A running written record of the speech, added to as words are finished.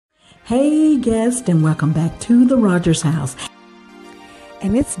Hey guest, and welcome back to the Rodgers House.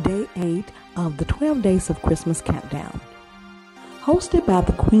 And it's day 8 of the 12 Days of Christmas Countdown, hosted by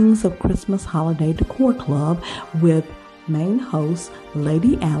the Queens of Christmas Holiday Decor Club with main host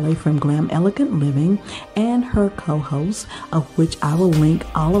Lady Allie from Glam Elegant Living and her co-host, of which I will link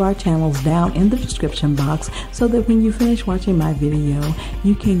all of our channels down in the description box so that when you finish watching my video,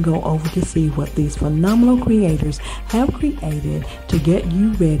 you can go over to see what these phenomenal creators have created to get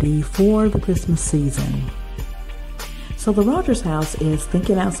you ready for the Christmas season. So the Rodgers House is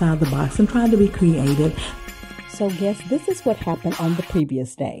thinking outside the box and trying to be creative. So guess this is what happened on the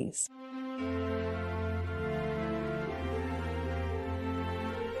previous days.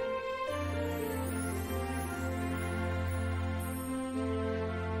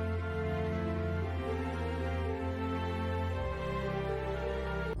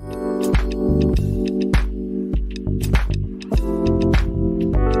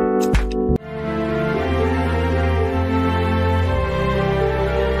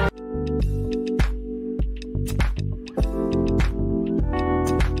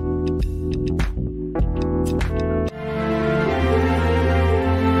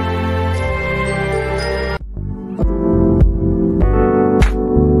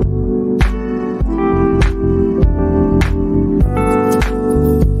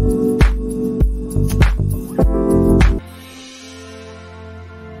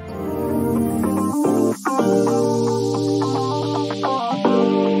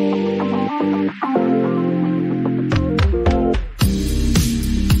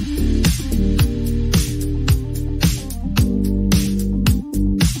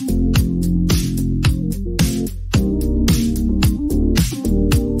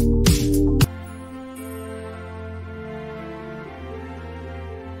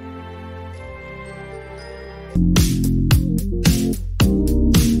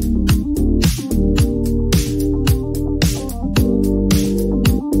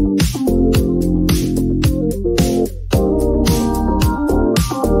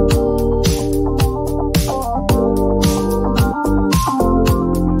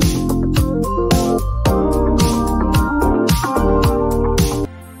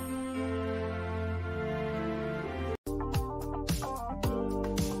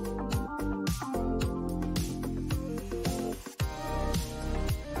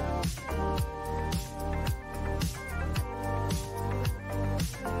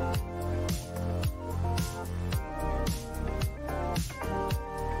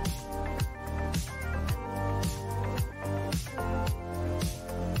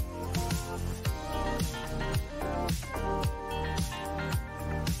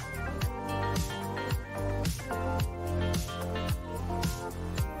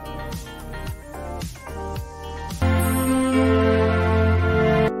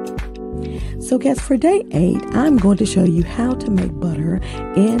 So guys, for day 8, I'm going to show you how to make butter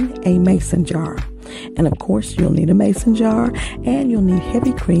in a mason jar. And of course, you'll need a mason jar and you'll need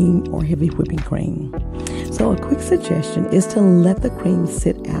heavy cream or heavy whipping cream. So a quick suggestion is to let the cream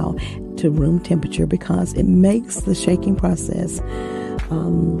sit out to room temperature because it makes the shaking process a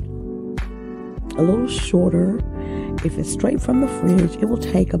little shorter. If it's straight from the fridge, it will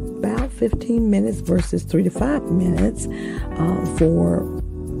take about 15 minutes versus 3 to 5 minutes for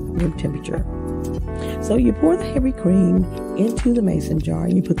room temperature. So you pour the heavy cream into the mason jar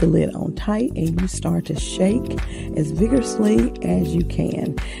and you put the lid on tight and you start to shake as vigorously as you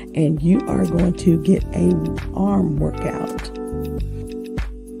can, and you are going to get an arm workout.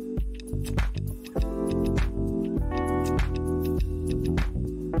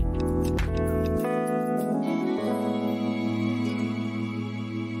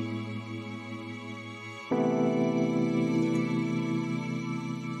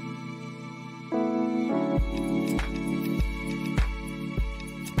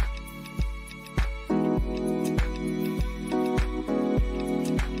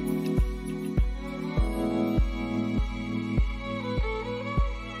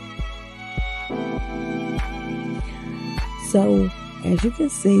 So, as you can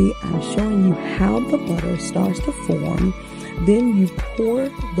see, I'm showing you how the butter starts to form. Then you pour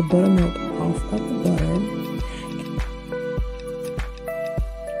the buttermilk off of the butter.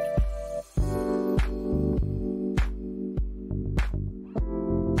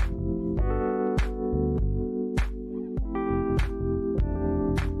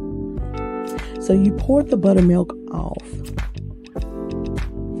 So you pour the buttermilk off.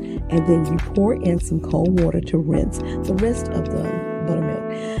 And then you pour in some cold water to rinse the rest of the buttermilk.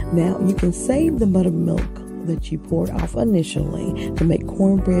 Now, you can save the buttermilk that you poured off initially to make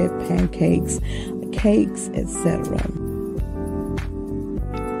cornbread, pancakes, cakes, etc.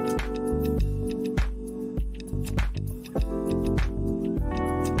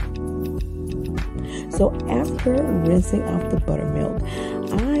 So after rinsing off the buttermilk,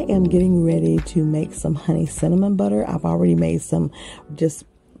 I am getting ready to make some honey cinnamon butter. I've already made some just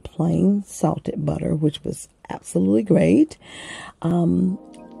plain salted butter, which was absolutely great. And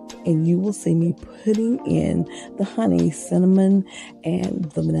you will see me putting in the honey, cinnamon, and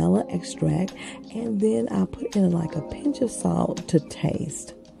the vanilla extract. And then I put in like a pinch of salt to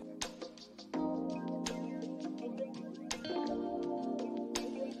taste.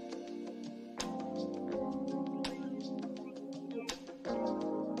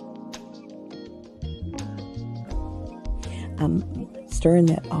 I'm stirring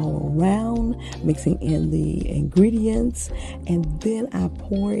that all around, mixing in the ingredients, and then I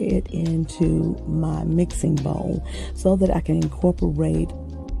pour it into my mixing bowl so that I can incorporate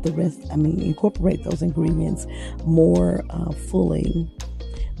incorporate those ingredients more fully.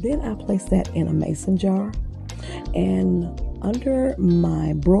 Then I place that in a mason jar, and under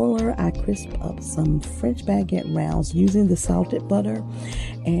my broiler, I crisp up some French baguette rounds using the salted butter,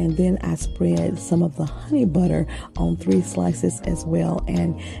 and then I spread some of the honey butter on 3 slices as well.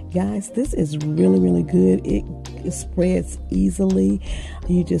 And guys, this is really, really good. It spreads easily.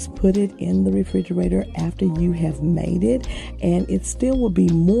 You just put it in the refrigerator after you have made it, and it still will be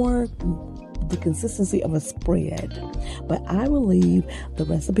more the consistency of a spread. But I will leave the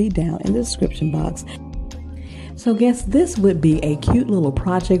recipe down in the description box. So guess this would be a cute little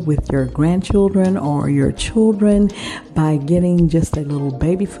project with your grandchildren or your children by getting just a little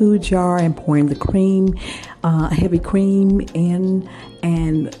baby food jar and pouring the cream, heavy cream in,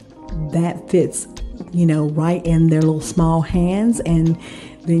 and that fits, right in their little small hands. And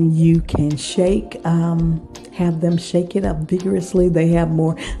then you can shake, have them shake it up vigorously. They have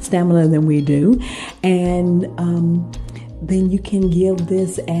more stamina than we do. And, then you can give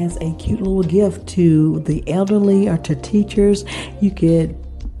this as a cute little gift to the elderly or to teachers. You could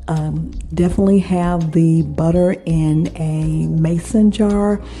definitely have the butter in a mason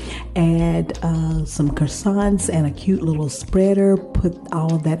jar, add some croissants and a cute little spreader, put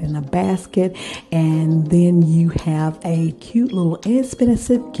all of that in a basket, and then you have a cute little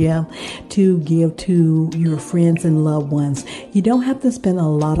inexpensive gift to give to your friends and loved ones. You don't have to spend a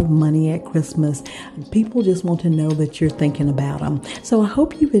lot of money at Christmas. People just want to know that you're thinking about them. So I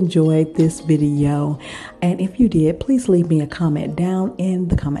hope you've enjoyed this video, and if you did, please leave me a comment down in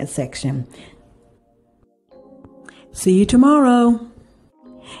the comment section. See you tomorrow.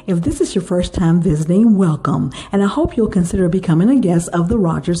 If this is your first time visiting, welcome, and I hope you'll consider becoming a guest of the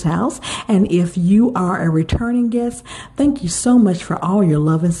Rodgers House. And if you are a returning guest, thank you so much for all your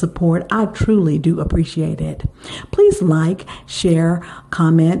love and support. I truly do appreciate it. Please like, share,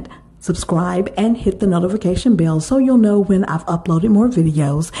 comment, subscribe, and hit the notification bell so you'll know when I've uploaded more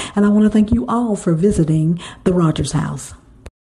videos. And I want to thank you all for visiting the Rodgers House.